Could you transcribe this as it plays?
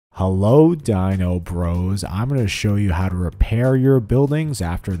Hello Dino Bros, I'm going to show you how to repair your buildings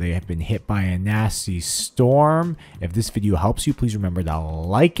after they have been hit by a nasty storm. If this video helps you, please remember to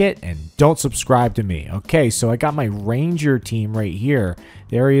like it and don't subscribe to me. Okay, so I got my ranger team right here.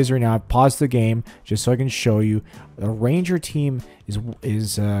 There he is right now. I've paused the game just so I can show you. The ranger team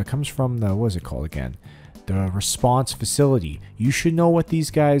comes from the, what is it called again? The response facility. You should know what these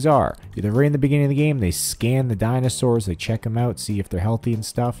guys are. They're right in the beginning of the game. They scan the dinosaurs, they check them out, see if they're healthy and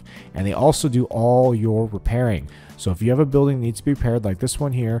stuff, and they also do all your repairing. So if you have a building that needs to be repaired like this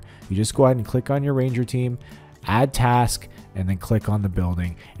one here, you just go ahead and click on your ranger team, add task, and then click on the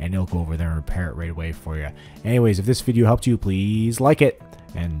building, and it'll go over there and repair it right away for you. Anyways, if this video helped you, please like it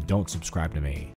and don't subscribe to me.